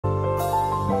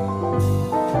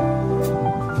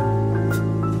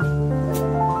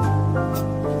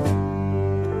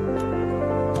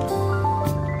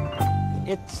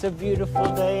It's a beautiful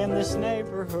day in this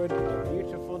neighborhood, a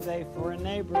beautiful day for a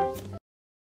neighbor.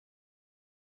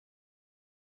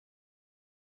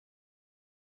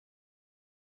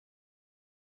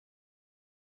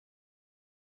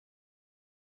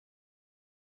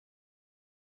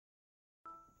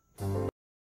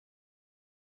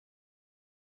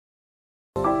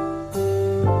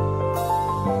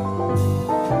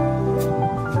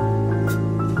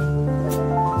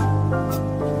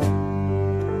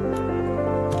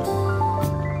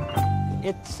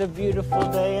 It's a beautiful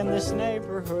day in this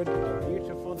neighborhood, a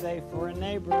beautiful day for a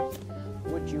neighbor.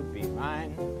 Would you be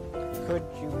mine? Could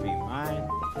you be mine?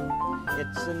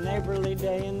 It's a neighborly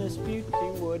day in this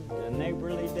beauty wood, a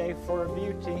neighborly day for a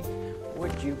beauty.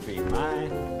 Would you be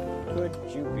mine? Could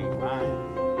you be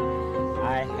mine?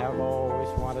 I have always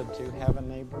wanted to have a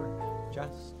neighbor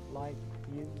just like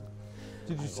you.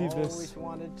 Did you see this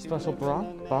special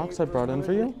box I brought in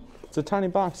for you? It's a tiny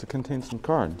box that contains some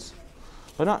cards.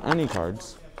 But not any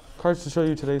cards. Cards to show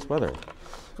you today's weather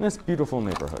in this beautiful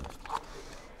neighborhood.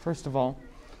 First of all,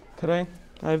 today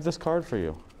I have this card for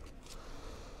you.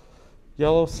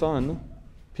 Yellow sun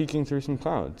peeking through some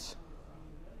clouds.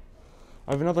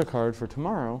 I have another card for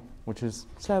tomorrow, which is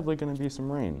sadly going to be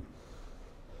some rain.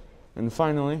 And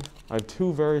finally, I have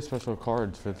two very special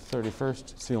cards for the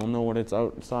 31st, so you'll know what it's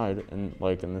outside and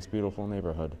like in this beautiful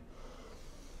neighborhood.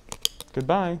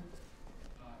 Goodbye.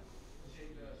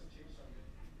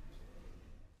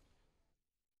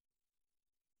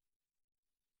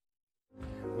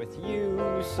 With you,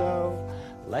 so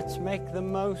let's make the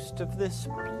most of this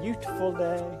beautiful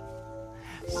day.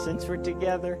 Since we're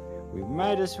together, we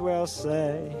might as well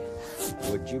say,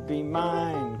 would you be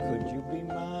mine? Could you be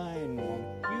mine? Won't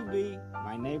you be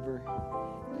my neighbor?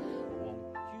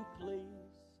 Won't you please?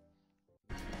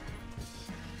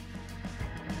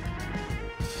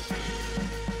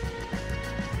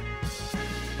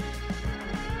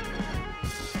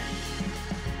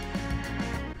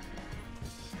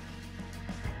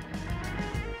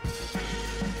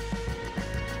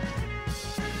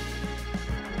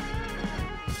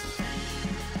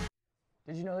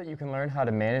 Did you know that you can learn how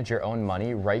to manage your own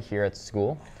money right here at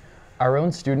school? Our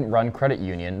own student-run credit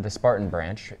union, the Spartan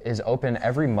Branch, is open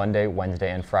every Monday,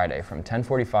 Wednesday, and Friday from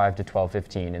 10:45 to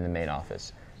 12:15 in the main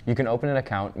office. You can open an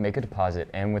account, make a deposit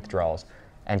and withdrawals,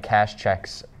 and cash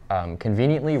checks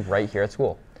conveniently right here at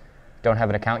school. Don't have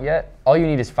an account yet? All you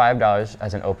need is $5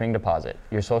 as an opening deposit,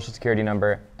 your social security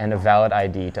number, and a valid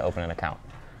ID to open an account.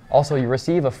 Also, you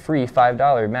receive a free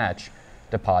 $5 match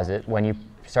deposit when you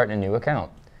start a new account.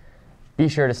 Be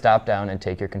sure to stop down and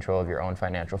take your control of your own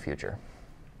financial future.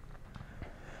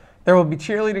 There will be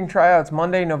cheerleading tryouts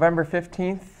Monday, November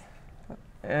 15th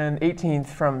and 18th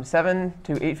from 7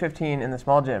 to 8:15 in the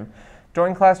small gym.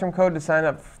 Join Classroom Code to sign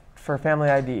up for Family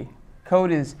ID.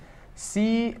 Code is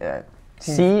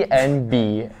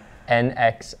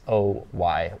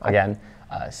CNBNXOY. Again,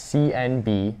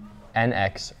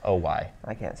 CNBNXOY.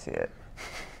 I can't see it.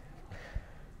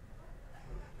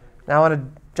 Now on to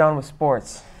John with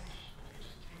sports.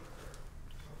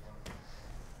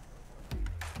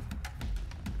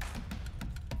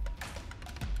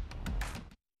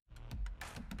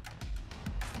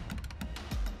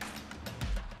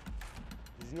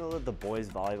 Did you know that the boys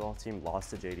volleyball team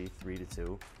lost to JD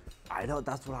 3-2? I know,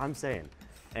 that's what I'm saying.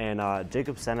 And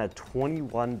Jacob Sen had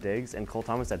 21 digs and Cole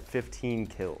Thomas had 15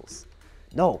 kills.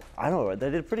 No, I know, they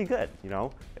did pretty good, you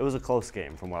know? It was a close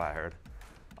game from what I heard.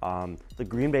 The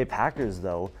Green Bay Packers,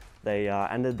 though, they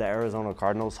ended the Arizona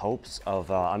Cardinals' hopes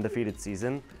of undefeated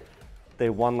season. They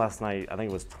won last night, I think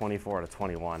it was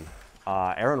 24-21.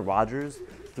 Aaron Rodgers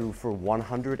threw for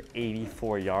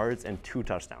 184 yards and 2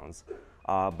 touchdowns.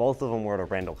 Both of them were to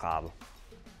Randall Cobb,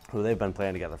 who they've been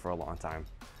playing together for a long time.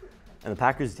 And the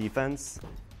Packers defense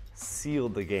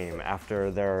sealed the game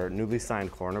after their newly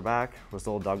signed cornerback,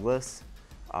 Rasul Douglas,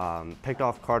 picked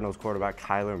off Cardinals quarterback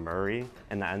Kyler Murray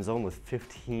in the end zone with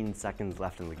 15 seconds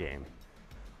left in the game.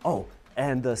 Oh,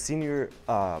 and the senior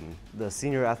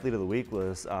athlete of the week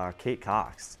was Kate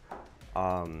Cox.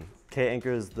 Kate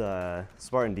anchors the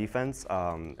Spartan defense,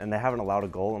 and they haven't allowed a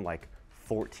goal in like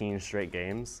 14 straight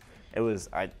games. It was,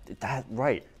 that's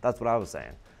what I was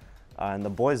saying. And the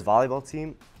boys volleyball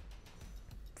team,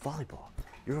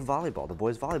 you're a volleyball, the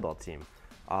boys volleyball team.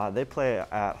 They play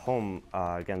at home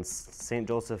against St.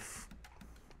 Joseph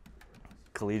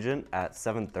Collegiate at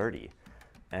 7:30.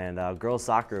 And girls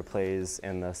soccer plays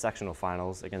in the sectional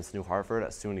finals against New Hartford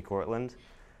at SUNY Cortland.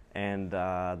 And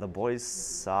the boys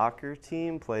soccer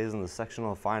team plays in the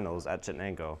sectional finals at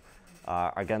Chittenango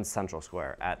against Central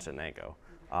Square at Chittenango.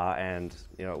 And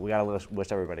you know, we gotta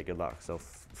wish everybody good luck. So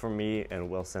for me and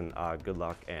Wilson, good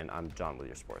luck, and I'm John with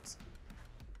your sports.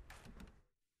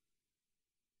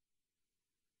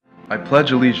 I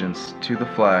pledge allegiance to the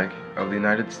flag of the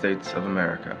United States of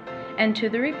America and to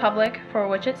the republic for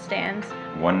which it stands,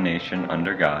 one nation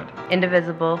under God,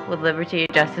 indivisible, with liberty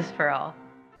and justice for all.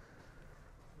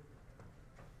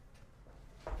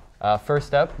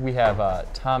 First up, we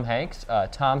have Tom Hanks.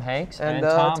 Tom Hanks And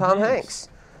Tom Hanks.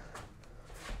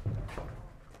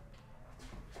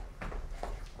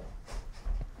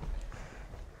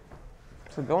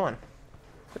 So go on.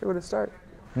 Where would it start?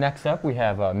 Next up, we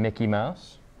have Mickey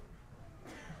Mouse.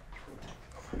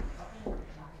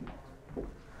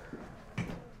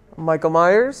 Michael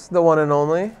Myers, the one and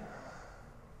only.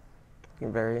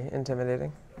 Very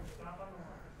intimidating.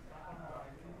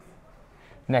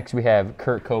 Next, we have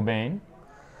Kurt Cobain.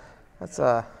 That's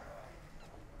solid.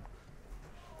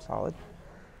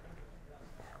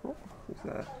 Oh, who's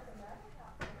that?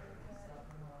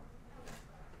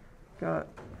 Got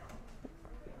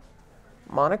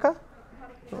Monica?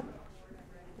 Oh,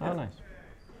 nice.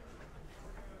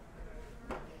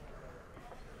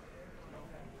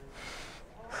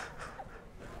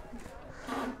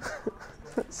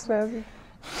 Snazzy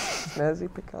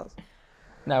Picasso.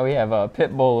 Now we have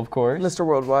Pitbull, of course. Mr.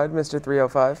 Worldwide, Mr.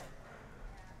 305.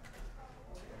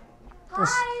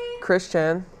 Hi. Chris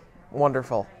Chan,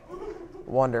 wonderful.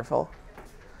 Wonderful.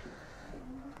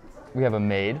 We have a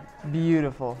maid.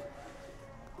 Beautiful.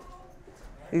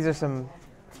 These are some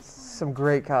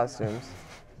great costumes.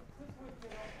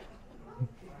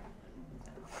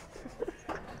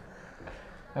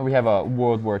 And we have a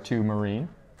World War II Marine.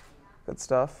 Good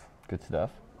stuff. Good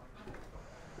stuff.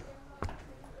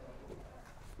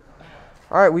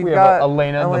 All right, we've We got have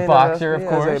Elena the boxer, of as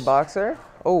course. a boxer.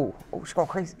 Oh, she's going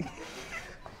crazy.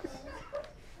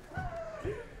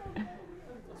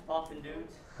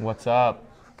 What's up?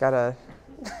 got a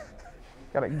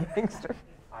gangster.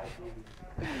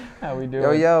 How we doing?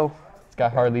 Yo, yo. It's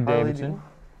got Harley Harley Davidson. dude.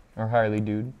 Or Harley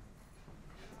Dude.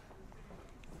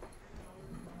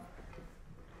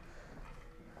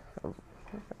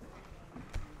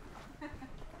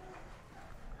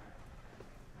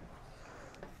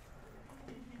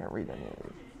 Can't read any of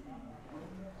these.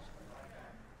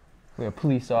 We have a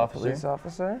police officer. Police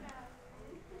officer.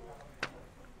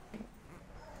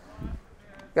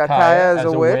 Got Kaya Kaya as as a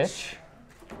a witch. witch.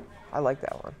 I like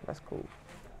that one. That's cool.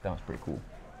 That was pretty cool.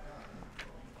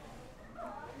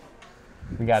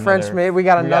 We got French another, maid. We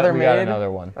got another we maid. got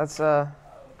another one. That's I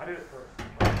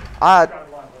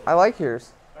like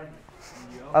yours.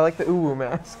 I like the uwu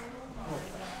mask.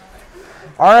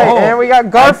 All right, Oh, and we got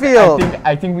Garfield.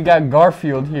 I think we got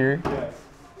Garfield here.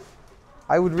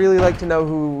 I would really like to know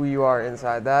who you are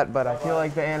inside that, but I feel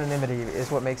like the anonymity is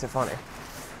what makes it funny.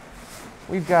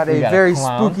 We've got We a got very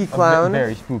clown, spooky clown,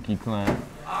 very spooky clown.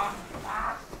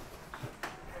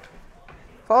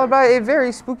 followed by a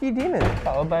very spooky demon.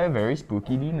 Followed by a very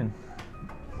spooky demon.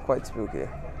 Quite spooky.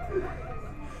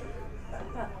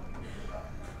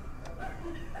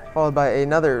 Followed by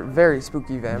another very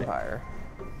spooky vampire.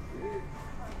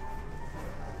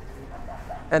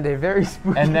 And a very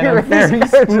spooky And then a race very car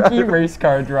spooky driver. race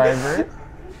car driver.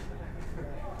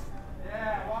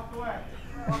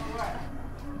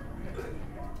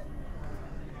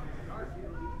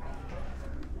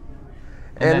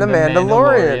 And then the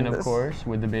Mandalorian. of course,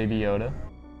 with the Baby Yoda.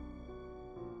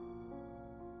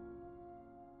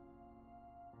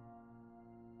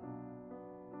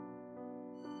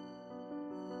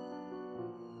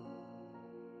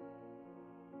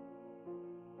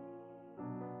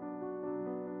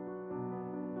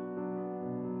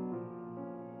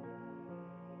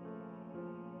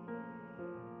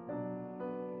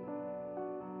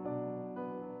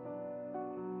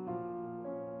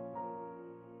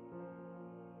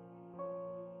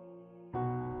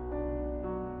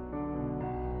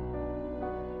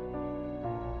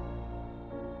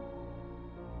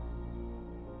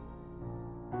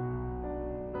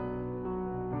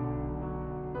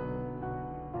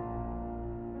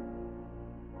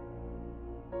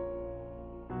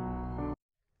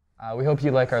 We hope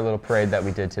you like our little parade that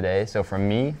we did today. So from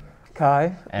me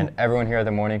Kai. and everyone here at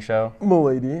the morning show,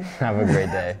 Milady. have a great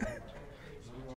day.